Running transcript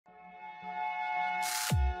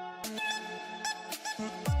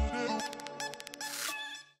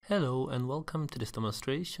Hello and welcome to this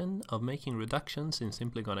demonstration of making reductions in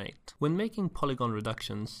Simplygon 8. When making polygon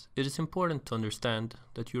reductions, it is important to understand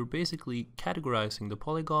that you're basically categorizing the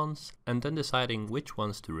polygons and then deciding which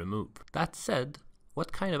ones to remove. That said,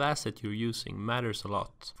 what kind of asset you're using matters a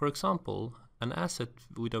lot. For example, an asset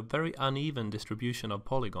with a very uneven distribution of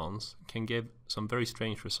polygons can give some very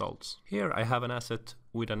strange results. Here I have an asset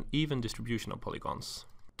with an even distribution of polygons.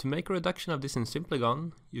 To make a reduction of this in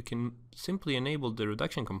Simplygon, you can simply enable the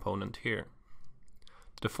reduction component here.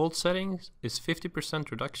 The default settings is 50%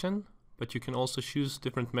 reduction, but you can also choose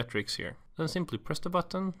different metrics here. Then simply press the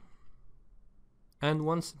button, and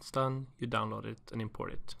once it's done, you download it and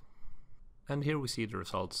import it. And here we see the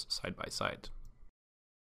results side by side.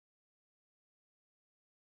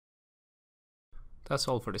 That's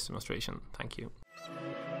all for this demonstration. Thank you.